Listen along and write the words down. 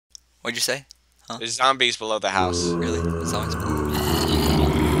What'd you say? Huh? There's zombies below the house. Really? That's always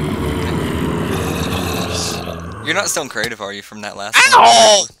You're not still creative, are you, from that last one?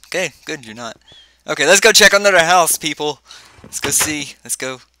 Ow! Okay, good, you're not. Okay, let's go check another house, people. Let's go see. Let's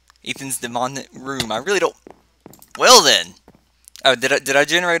go. Ethan's demonic room. I really don't. Well then. Oh, did I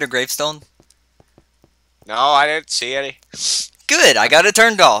generate a gravestone? No, I didn't see any. Good, I got it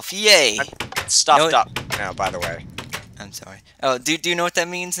turned off. Yay. I'm No, stuffed up now, by the way. I'm sorry. Oh, do you know what that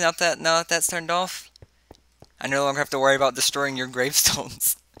means now that that's turned off? I no longer have to worry about destroying your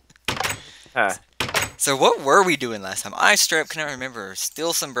gravestones. Huh. So what were we doing last time? I strip, cannot remember.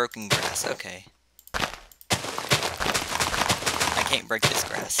 Steal some broken grass. Okay. I can't break this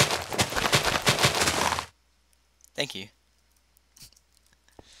grass. Thank you.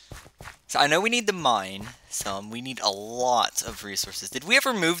 So I know we need to mine some. We need a lot of resources. Did we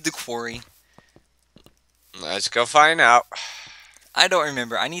ever move the quarry? Let's go find out. I don't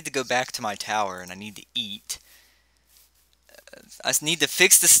remember. I need to go back to my tower and I need to eat. I need to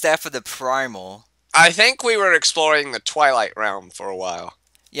fix the staff of the primal. I think we were exploring the Twilight Realm for a while.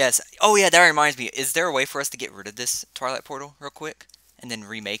 Yes. Oh yeah, that reminds me. Is there a way for us to get rid of this Twilight Portal real quick? And then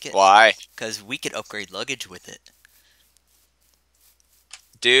remake it? Why? Because we could upgrade luggage with it.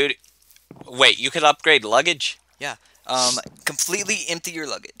 Dude, wait, you could upgrade luggage? Yeah. Completely empty your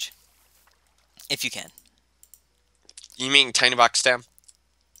luggage. If you can. You mean Tiny Box Stem?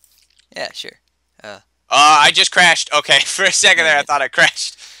 Yeah, sure. I just crashed. Okay, for a second there I thought I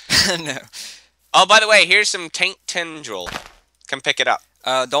crashed. No. Oh, by the way, here's some Taint Tendril. Come pick it up.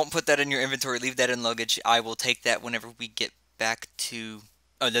 Don't put that in your inventory. Leave that in luggage. I will take that whenever we get back to...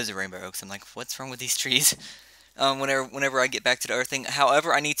 Oh, those are rainbow oaks. I'm like, what's wrong with these trees? Whenever I get back to the other thing.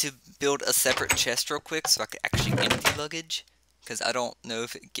 However, I need to build a separate chest real quick so I can actually empty luggage. Because I don't know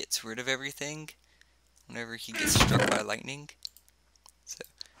if it gets rid of everything whenever he gets struck by lightning. So,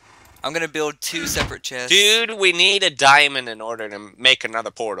 I'm going to build 2 separate chests. Dude, we need a diamond in order to make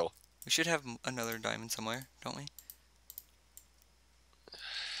another portal. We should have another diamond somewhere, don't we?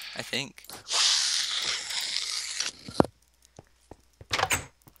 I think.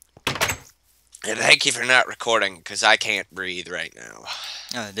 And thank you for not recording, because I can't breathe right now.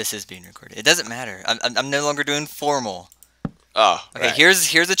 This is being recorded. It doesn't matter. I'm no longer doing formal. Oh, Okay, right.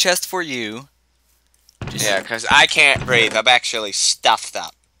 here's a chest for you. Yeah, because I can't breathe. I'm actually stuffed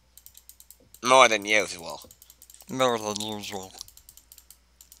up. More than usual.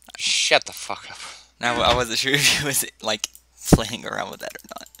 Shut the fuck up. Now I wasn't sure if you was like playing around with that or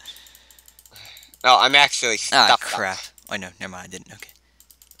not. No, I'm actually Ah, stuffed crap. up. Oh no, never mind. I didn't. Okay.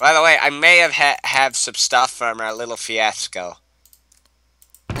 By the way, I may have some stuff from our little fiasco.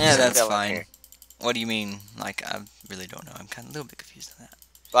 Yeah, that's Still in fine. here. What do you mean? Like, I really don't know. I'm kind of a little bit confused on that.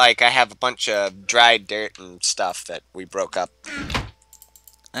 Like, I have a bunch of dried dirt and stuff that we broke up. Oh,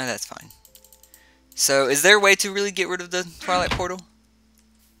 that's fine. So, is there a way to really get rid of the Twilight Portal?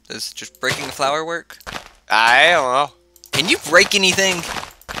 Does just breaking a flower work? I don't know. Can you break anything?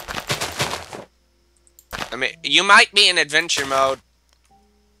 I mean, you might be in adventure mode.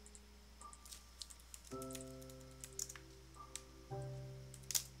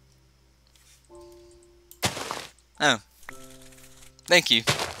 Oh. Thank you.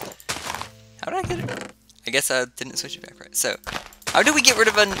 How did I get it? I guess I didn't switch it back right. So, how do we get rid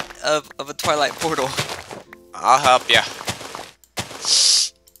of a Twilight Portal? I'll help you.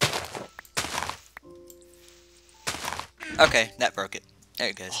 Okay, that broke it. There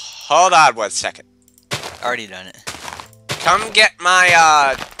it goes. Hold on 1 second. Already done it. Come get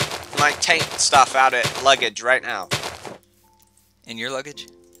my my taint stuff out of luggage right now. In your luggage?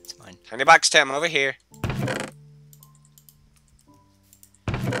 It's mine. Tiny box Tim over here.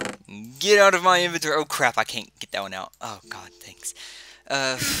 Get out of my inventory. Oh crap, I can't get that one out. Oh god, thanks.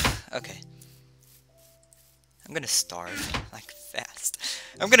 Okay. I'm gonna starve, like, fast.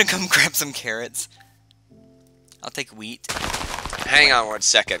 I'm gonna come grab some carrots. I'll take wheat. Hang on 1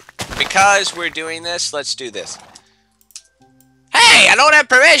 second. Because we're doing this, let's do this. Hey, I don't have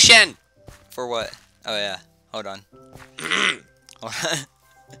permission! For what? Oh yeah, hold on. Hold on.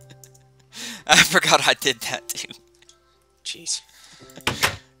 I forgot I did that too. Jeez.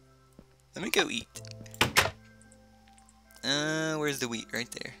 Let me go eat. Where's the wheat? Right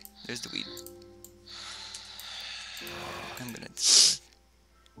there. There's the wheat. I'm gonna...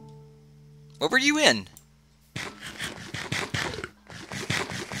 What were you in?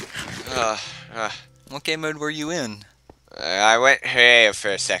 What game mode were you in? I went here for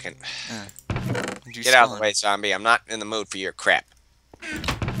a second. Where'd you Get out of spawn? the way, zombie. I'm not in the mood for your crap.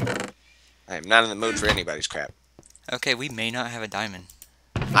 I am not in the mood for anybody's crap. Okay, we may not have a diamond.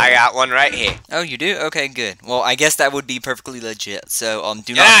 I got one right here. Oh, you do? Okay, good. Well, I guess that would be perfectly legit. So,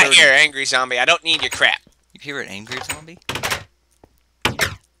 do Get not out throw of here, angry zombie. I don't need your crap. You hear an angry zombie?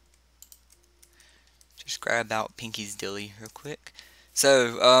 Just grab out Pinky's dilly real quick.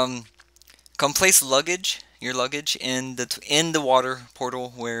 So, come place your luggage in the water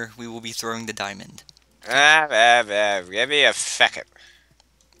portal where we will be throwing the diamond. Give me a second.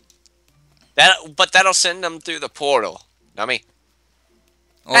 But that'll send them through the portal, dummy.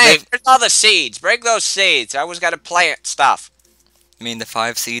 Well, Hey, where's all the seeds? Bring those seeds. I always got to plant stuff. You mean the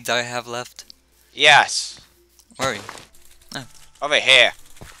 5 seeds I have left? Yes. Where are you? Over here.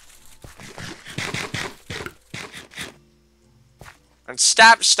 And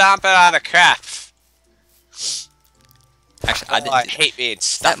stop stomping on the crap. Actually, I hate being That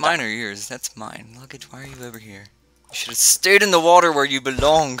stuck. mine or yours? That's mine. Luggage, why are you over here? You should have stayed in the water where you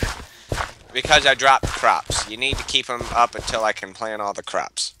belong. Because I dropped crops. You need to keep them up until I can plant all the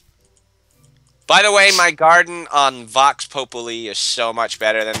crops. By the way, my garden on Vox Populi is so much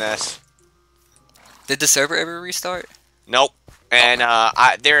better than this. Did the server ever restart? Nope. And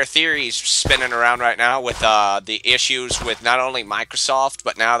there are theories spinning around right now with the issues with not only Microsoft,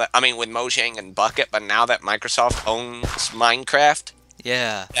 but now that with Mojang and Bucket, but now that Microsoft owns Minecraft,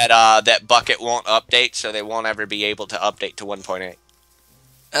 Yeah. that Bucket won't update, so they won't ever be able to update to 1.8.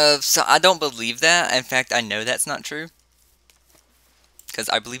 So I don't believe that. In fact, I know that's not true. Because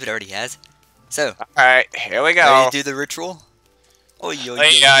I believe it already has. So, All right, here we go. ready to do the ritual? Oh,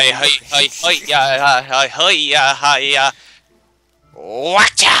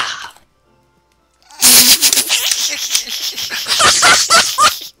 Watcha!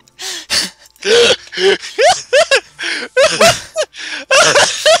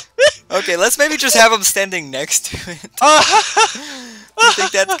 Okay, let's maybe just have him standing next to it. You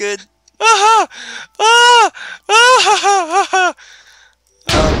think that's good? Oh! Oh!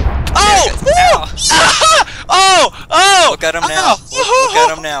 Look at him now. Look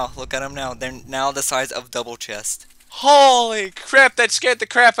at him now. Look at him now. They're now the size of double chest. Holy crap, that scared the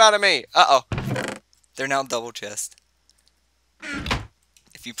crap out of me. Uh-oh. They're now double chest.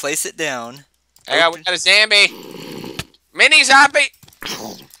 If you place it down... We got a zombie. Mini zombie.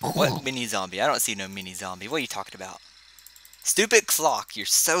 What mini zombie? I don't see no mini zombie. What are you talking about? Stupid clock, you're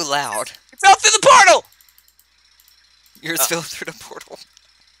so loud. It fell through the portal. Yours fell through the portal.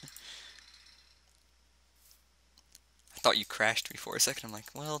 I thought you crashed me for a second. I'm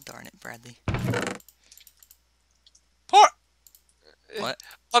like, well, darn it, Bradley. What?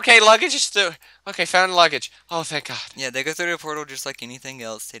 Okay, luggage is through. Okay, found luggage. Oh, thank God. Yeah, they go through the portal just like anything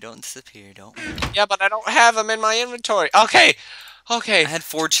else. They don't disappear, don't worry. Yeah, but I don't have them in my inventory. Okay. I had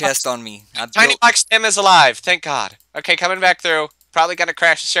 4 chests on me. Tiny Box Tim is alive. Thank God. Okay, coming back through. Probably gonna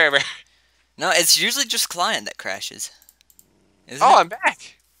crash the server. No, it's usually just client that crashes. Isn't Oh, it? I'm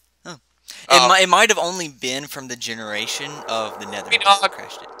back. Oh. It might have only been from the generation of the Nether that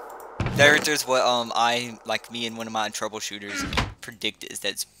crashed it. There's what me and one of my troubleshooters predicted is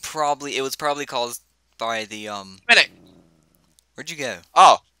that it was probably caused by the Minute. Where'd you go?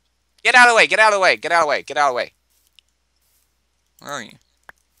 Oh. Get out of the way, get out of the way, get out of the way, get out of the way. Where are you?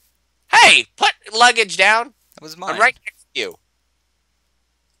 Hey! Put luggage down. That was mine. I'm right next to you.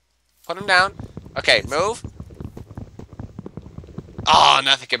 Put him down. Okay, move. Oh,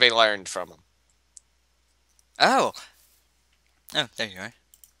 nothing can be learned from him. Oh, there you are.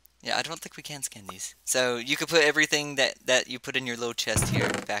 Yeah, I don't think we can scan these. So you could put everything that you put in your little chest here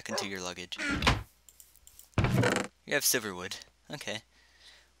back into your luggage. You have silverwood. Okay.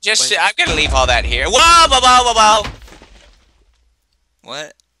 I'm gonna leave all that here. Whoa, whoa, whoa, whoa, whoa!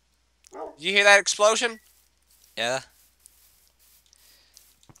 What? Did you hear that explosion? Yeah.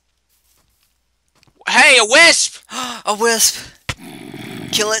 Hey, a wisp! A wisp!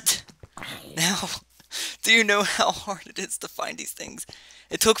 Kill it! Now, do you know how hard it is to find these things?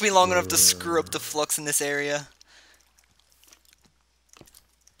 It took me long enough to screw up the flux in this area.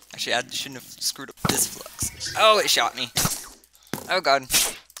 Actually, I shouldn't have screwed up this flux. Oh, it shot me. Oh god.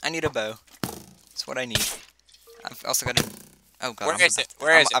 I need a bow. That's what I need. I've also got a... Oh god. Where is it?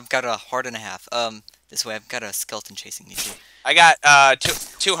 Where is it? I've got a heart and a half. This way. I've got a skeleton chasing me too. I got,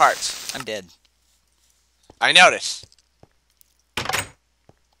 two hearts. I'm dead. I noticed.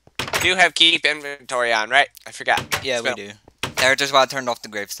 You do have keep inventory on, right? I forgot. Yeah, we do. That's just why I turned off the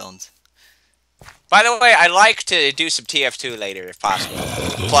gravestones. By the way, I like to do some TF2 later if possible.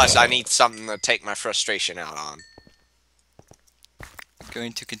 Plus, I need something to take my frustration out on.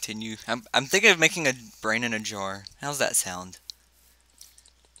 Going to continue. I'm thinking of making a brain in a jar. How's that sound?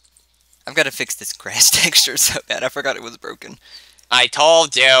 I've got to fix this grass texture so bad. I forgot it was broken. I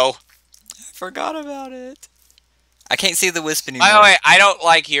told you. I forgot about it. I can't see the wisp anymore. By the way, I don't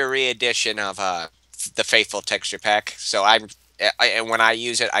like your re-edition of the Faithful texture pack. So and when I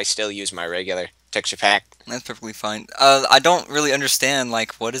use it, I still use my regular texture pack. That's perfectly fine. I don't really understand,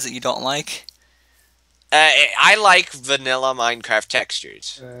 like, what is it you don't like? I like vanilla Minecraft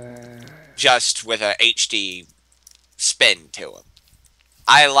textures, just with a HD spin to them.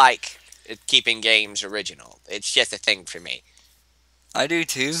 I like keeping games original. It's just a thing for me. I do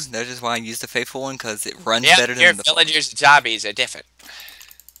too. That's just why I use the faithful one, because it runs Yeah, better your than the... villagers and zombies are different.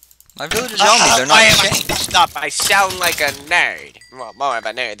 My villager zombies are not changed. Stop, I sound like a nerd. Well, more of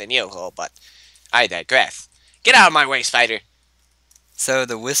a nerd than you, but I digress. Get out of my way, spider. So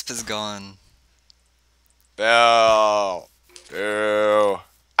the wisp is gone. Boo. Boo.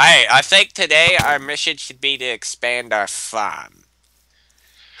 Hey, I think today our mission should be to expand our farm.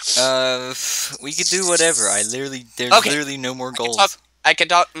 We could do whatever. There's literally no more goals. I can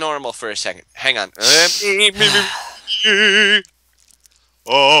talk normal for a second. Hang on.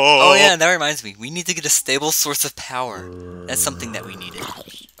 Oh yeah, that reminds me. We need to get a stable source of power. That's something that we needed.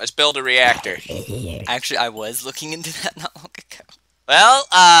 Let's build a reactor. Actually, I was looking into that not long ago. Well,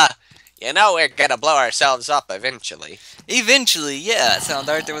 you know we're gonna blow ourselves up eventually. Eventually, yeah. So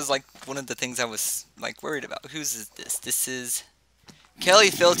there was like one of the things I was like worried about. Whose is this? This is Kelly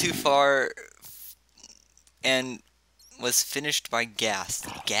fell too far and was finished by Ghast.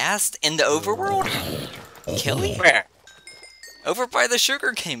 Ghast in the overworld? Kelly? Where? Over by the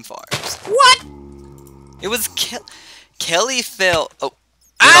sugarcane farms. What? It was Kelly fell. Oh,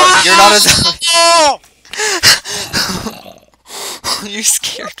 you're not a zombie. You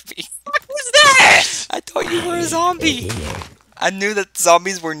scared me. What was that? I thought you were a zombie. I knew that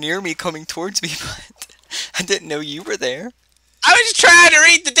zombies were near me coming towards me, but I didn't know you were there. I was trying to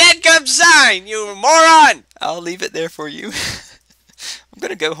read the dead gum sign, you moron! I'll leave it there for you. I'm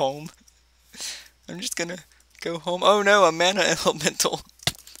gonna go home. I'm just gonna go home. Oh no, a mana elemental.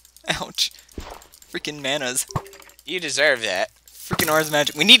 Ouch. Freaking manas. You deserve that. Freaking Ars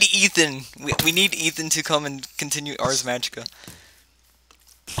Magica. We need Ethan. We need Ethan to come and continue Ars Magica.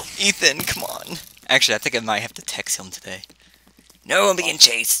 Ethan, come on. Actually, I think I might have to text him today. No, I'm being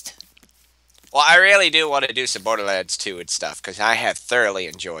chased. Well, I really do want to do some Borderlands 2 and stuff, because I have thoroughly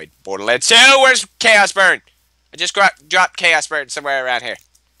enjoyed Borderlands 2. Where's Chaos Burn? I just dropped Chaos Burn somewhere around here.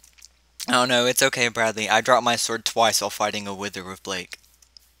 Oh no, it's okay, Bradley. I dropped my sword twice while fighting a wither with Blake.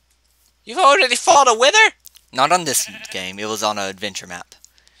 You've already fought a wither? Not on this game. It was on an adventure map.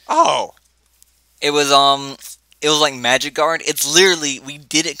 Oh. It was like Magic Guard. It's literally, we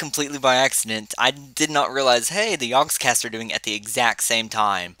did it completely by accident. I did not realize, hey, the Yogscast are doing it at the exact same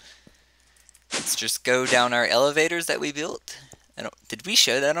time. Let's just go down our elevators that we built. Did we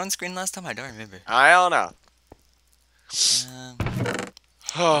show that on screen last time? I don't remember. I don't know. What's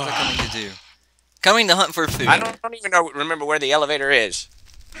I coming to do? Coming to hunt for food. I don't even remember where the elevator is.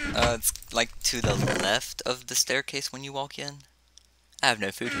 It's like to the left of the staircase when you walk in. I have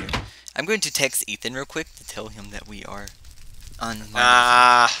no food here. I'm going to text Ethan real quick to tell him that we are on.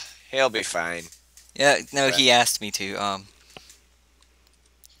 He'll be fine. Yeah, no, he asked me to. Hold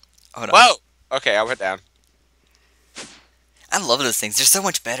on. Whoa! Okay, I went down. I love those things. They're so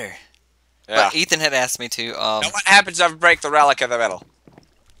much better. Yeah. But Ethan had asked me to. Now what happens if I break the relic in the middle?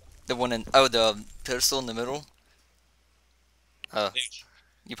 The one in the pedestal in the middle. Yeah.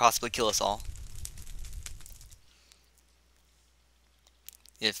 You possibly kill us all.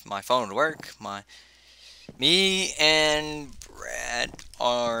 If my phone would work, me and Brad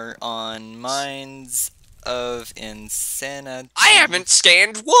are on Minds of Insanity. I haven't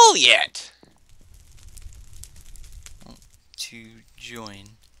scanned wool yet. To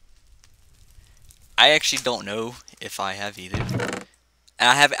join. I actually don't know if I have either.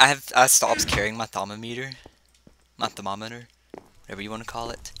 I stopped carrying my thermometer, whatever you want to call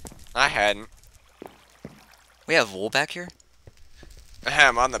it. I hadn't. We have wool back here.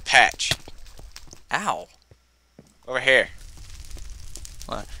 I'm on the patch. Ow. Over here.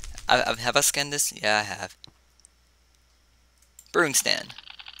 What? Have I scanned this? Yeah, I have. Brewing stand.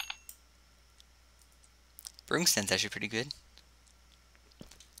 Brewing stand's actually pretty good.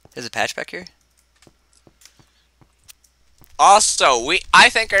 There's a patch back here. Also, I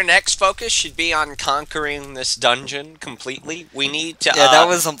think our next focus should be on conquering this dungeon completely. We need to. Yeah, that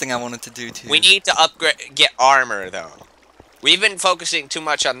was something I wanted to do too. We need to get armor though. We've been focusing too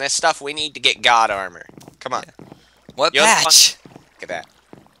much on this stuff. We need to get god armor. Come on. Yeah. What patch? Look at that.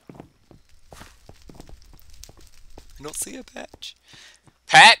 I don't see a patch.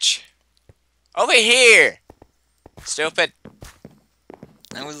 Patch? Over here. Stupid.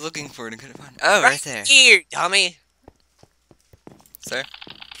 I was looking for it and couldn't find it. Oh, right there. Here, dummy. Sir?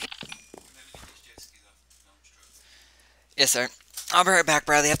 Yes, sir. I'll be right back,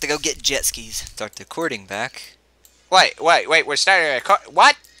 Bradley. I have to go get jet skis. Start the recording back. Wait. We're starting a record.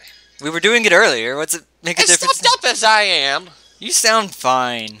 What? We were doing it earlier. What's it make a As difference? stuffed up as I am. You sound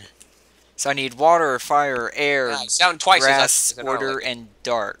fine. So I need water, fire, air, I sound twice grass, as I order, normally. and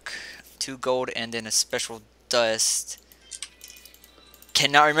dark. 2 gold and then a special dust.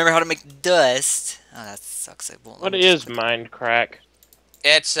 Cannot remember how to make dust. Oh, that sucks. It won't let What me is just click. Minecraft?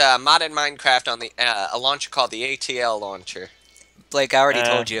 It's modded Minecraft on the a launcher called the ATL launcher. Blake, I already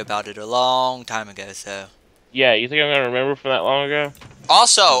told you about it a long time ago, so. Yeah, you think I'm gonna remember from that long ago?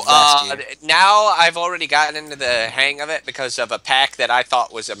 Also, Last year. now I've already gotten into the hang of it because of a pack that I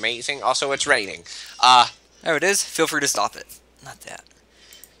thought was amazing. Also, it's raining. Oh, it is? Feel free to stop it. Not that.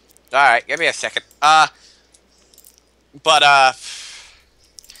 Alright, give me a second.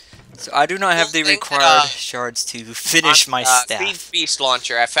 So I do not have the Well, required shards to finish my staff. Feed Beast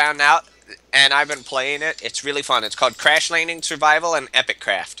launcher, I found out, and I've been playing it. It's really fun. It's called Crash Landing Survival and Epic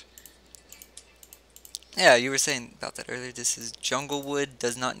Craft. Yeah, you were saying about that earlier. This is jungle wood.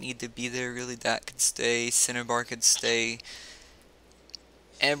 Does not need to be there, really. That could stay. Cinnabar could stay.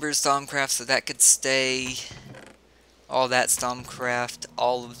 Amber Stormcraft, so that could stay. All that Stormcraft.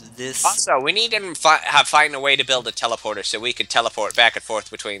 All of this. Also, we need to find a way to build a teleporter so we could teleport back and forth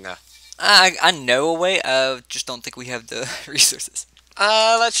between the... I know a way. Just don't think we have the resources.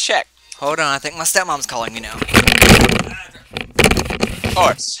 Let's check. Hold on, I think my stepmom's calling me now. Of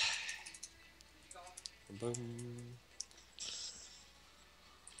course.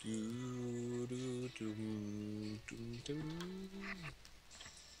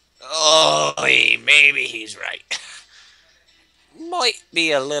 Oh, maybe he's right. Might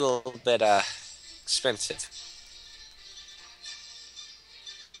be a little bit expensive.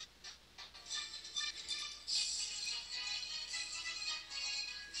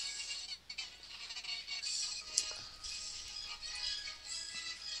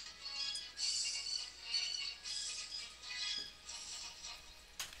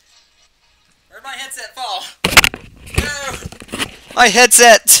 Where'd my headset fall? No! My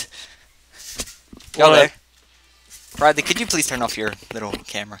headset! Go What? there. Bradley, could you please turn off your little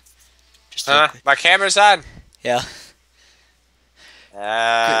camera? Just real quick. My camera's on. Yeah.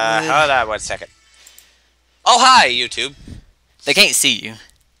 Hold on 1 second. Oh, hi, YouTube. They can't see you.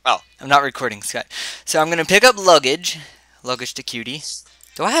 Oh. I'm not recording, Scott. So I'm gonna pick up luggage. Luggage to Cutie.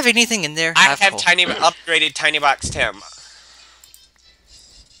 Do I have anything in there? I have coal. upgraded Tiny Box Tim.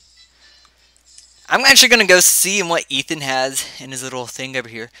 I'm actually gonna go see what Ethan has in his little thing over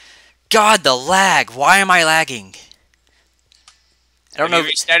here. God, the lag! Why am I lagging? I don't know. Have you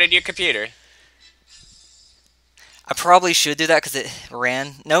restarted your computer? I probably should do that because it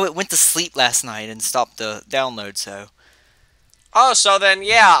ran. No, it went to sleep last night and stopped the download, so. Oh, so then,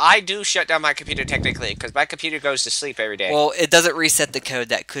 yeah, I do shut down my computer technically, because my computer goes to sleep every day. Well, it doesn't reset the code.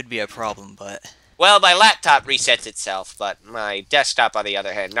 That could be a problem, but. Well, my laptop resets itself, but my desktop, on the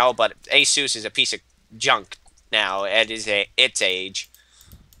other hand, no. But Asus is a piece of junk now. It is its age.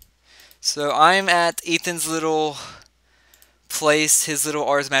 So I'm at Ethan's little place, his little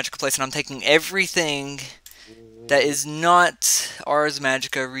Ars Magica place, and I'm taking everything that is not Ars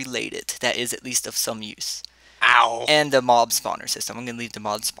Magica related. That is at least of some use. Ow. And the mob spawner system. I'm going to leave the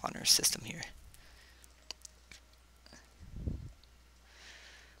mob spawner system here.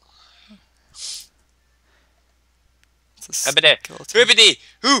 Ribbity!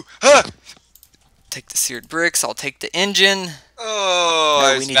 Hoo! Huh! Take the seared bricks. I'll take the engine. Oh, No,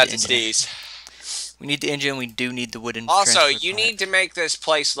 I we was need about the to engine. sneeze. We need the engine. We do need the wooden. Also, transport you plant. need to make this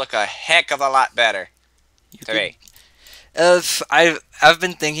place look a heck of a lot better. You To me. I've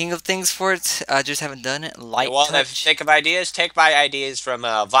been thinking of things for it. I just haven't done it. Light Well, if you touch. think of ideas, take my ideas from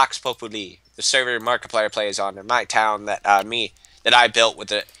Vox Populi, the server Markiplier plays on in my town that I built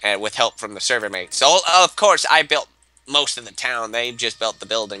with help from the server mates. So of course I built most of the town. They just built the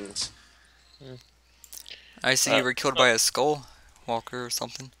buildings. I see you were killed by a skull walker or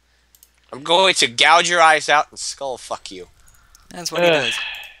something. I'm going to gouge your eyes out and skull fuck you. That's what he does.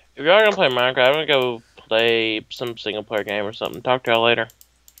 If y'all are gonna play Minecraft, I'm gonna go play some single player game or something. Talk to y'all later.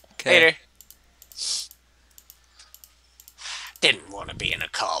 Okay. Later. Didn't want to be in a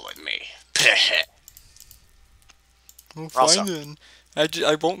call with me. Well, Also- fine then. I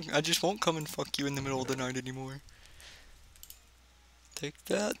just won't come and fuck you in the middle of the night anymore. Take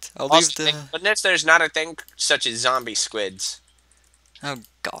that. I'll leave Also, the. thank goodness there's not a thing such as zombie squids. Oh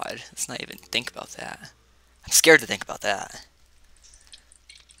God, let's not even think about that. I'm scared to think about that.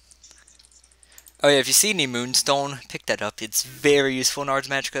 Oh yeah, if you see any moonstone, pick that up. It's very useful in Ars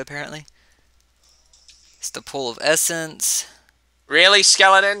Magica apparently. It's the pool of essence. Really,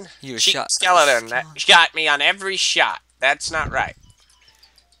 skeleton? You were Cheap shot. skeleton. That got me on every shot. That's not right.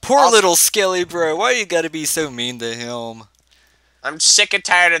 Poor Also- little Skelly, bro. Why you gotta be so mean to him? I'm sick and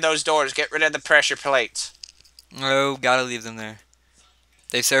tired of those doors. Get rid of the pressure plates. No, gotta leave them there.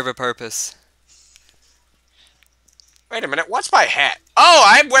 They serve a purpose. Wait a minute. What's my hat? Oh,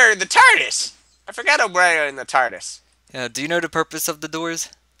 I'm wearing the TARDIS. I forgot I'm wearing the TARDIS. Yeah, do you know the purpose of the doors?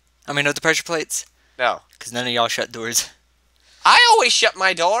 I mean, of the pressure plates? No. Because none of y'all shut doors. I always shut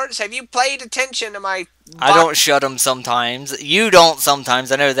my doors. Have you paid attention to my... I don't shut them sometimes. You don't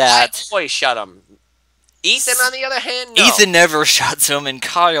sometimes, I know that. I always shut them. Ethan, on the other hand, no. Ethan never shuts them, and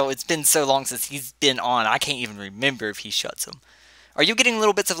Kyle, it's been so long since he's been on, I can't even remember if he shuts them. Are you getting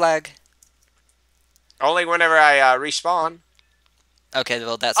little bits of lag? Only whenever I respawn. Okay,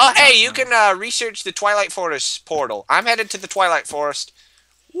 well, that's... Oh, hey, you can research the Twilight Forest portal. I'm headed to the Twilight Forest.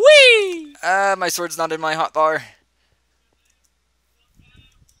 Whee! My sword's not in my hotbar.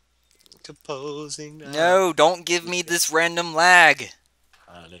 Composing. No, don't give me this random lag.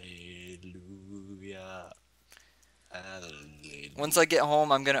 Hallelujah. Hallelujah. Once I get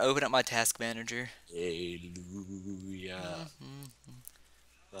home, I'm gonna open up my task manager. Hallelujah.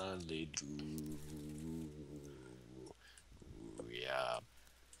 Hallelujah.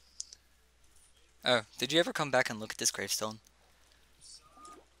 Oh, did you ever come back and look at this gravestone?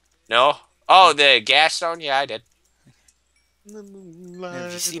 No? Oh, the gas stone? Yeah, I did. No,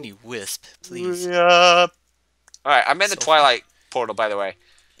 if you see any wisp, please. Alright, I'm in the So Twilight portal, by the way.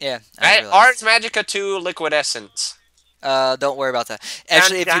 Yeah, I realized. Ars Magica 2 Liquid Essence. Don't worry about that.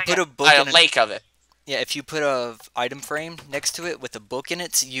 Actually, if you put a book in a lake of it. yeah, if you put a item frame next to it with a book in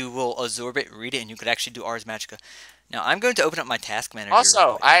it, you will absorb it, read it, and you could actually do Ars Magica. Now, I'm going to open up my task manager.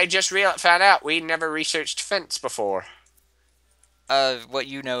 Also, I just found out we never researched fence before. What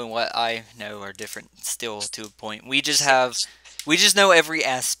you know and what I know are different still to a point. We just know every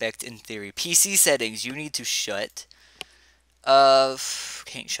aspect in theory. PC settings, you need to shut.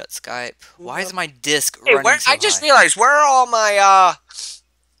 Can't shut Skype. Why is my disc running so I just high? realized, where are all my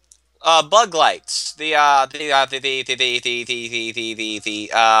bug lights? The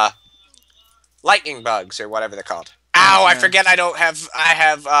lightning bugs or whatever they're called. Ow! I forget I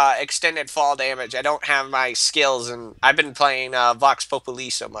have extended fall damage. I don't have my skills, and I've been playing Vox Populi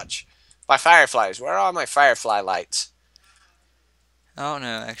so much. My fireflies. Where are all my firefly lights? I don't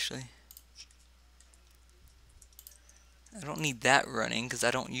know, actually. I don't need that running because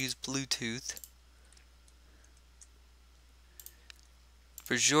I don't use Bluetooth.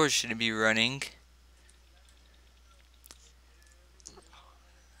 For sure should it be running.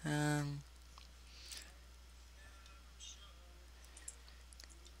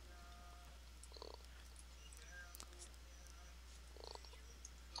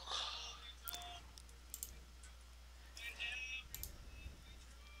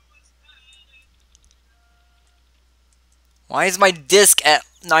 Why is my disc at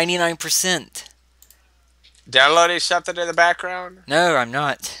 99%? Downloading something in the background? No, I'm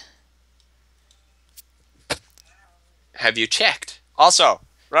not. Have you checked? Also,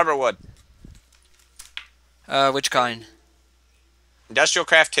 Rubberwood. Which kind? Industrial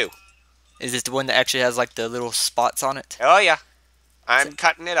Craft 2. Is this the one that actually has like the little spots on it? Oh yeah. I'm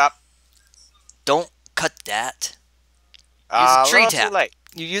cutting it up. Don't cut that. Use A a tree little tap. too late.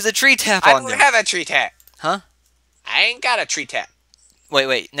 You use a tree tap I on don't them. have a tree tap. Huh? I ain't got a tree tap.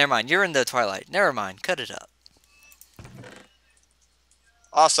 Wait, never mind. You're in the Twilight. Never mind. Cut it up.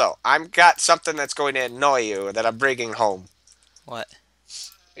 Also, I've got something that's going to annoy you that I'm bringing home. What?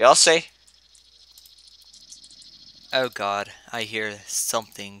 You'll see. Oh god, I hear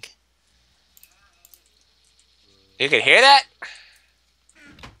something. You can hear that?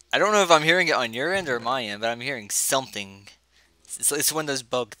 I don't know if I'm hearing it on your end or my end, but I'm hearing something. It's one of those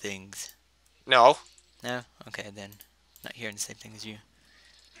bug things. No. No? Okay, then. Not hearing the same thing as you.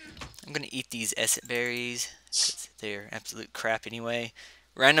 I'm gonna eat these Essence berries, because they're absolute crap anyway.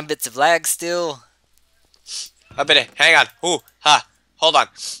 Random bits of lag still. A minute. Hang on. Ooh. Ha. Hold on.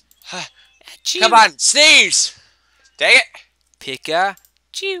 Achoo. Come on. Sneeze. Dang it.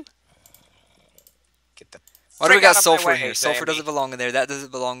 Pikachu. Get the Why do we frick got out of my sulfur in way, here? Sulfur Zambi. doesn't belong in there. That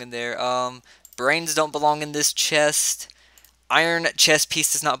doesn't belong in there. Brains don't belong in this chest. Iron chest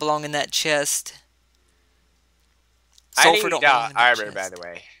piece does not belong in that chest. I Sulfur need don't belong in that armor, by chest. the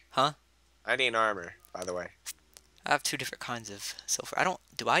way. Huh? I need armor, by the way. I have two different kinds of sulfur.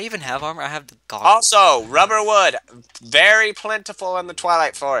 Do I even have armor? I have the goggles. Also, rubber wood. Very plentiful in the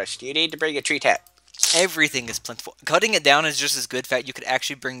Twilight Forest. You need to bring a tree tap. Everything is plentiful. Cutting it down is just as good. In fact, you could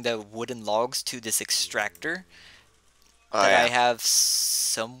actually bring the wooden logs to this extractor Oh, that I yeah. have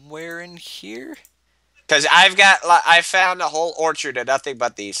somewhere in here. Because I found a whole orchard of nothing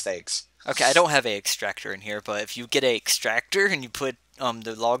but these things. Okay, I don't have a extractor in here, but if you get a extractor and you put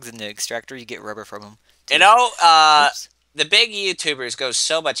the logs in the extractor, you get rubber from them. You know, Oops. the big YouTubers go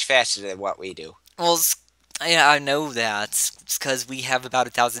so much faster than what we do. Well, yeah, I know that. It's because we have about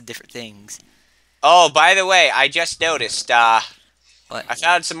 1,000 different things. Oh, by the way, I just noticed. What? I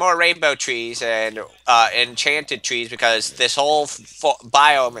found some more rainbow trees and enchanted trees because this whole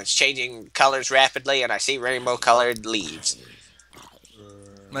biome is changing colors rapidly, and I see rainbow-colored leaves.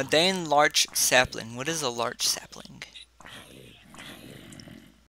 Mundane larch sapling. What is a larch sapling?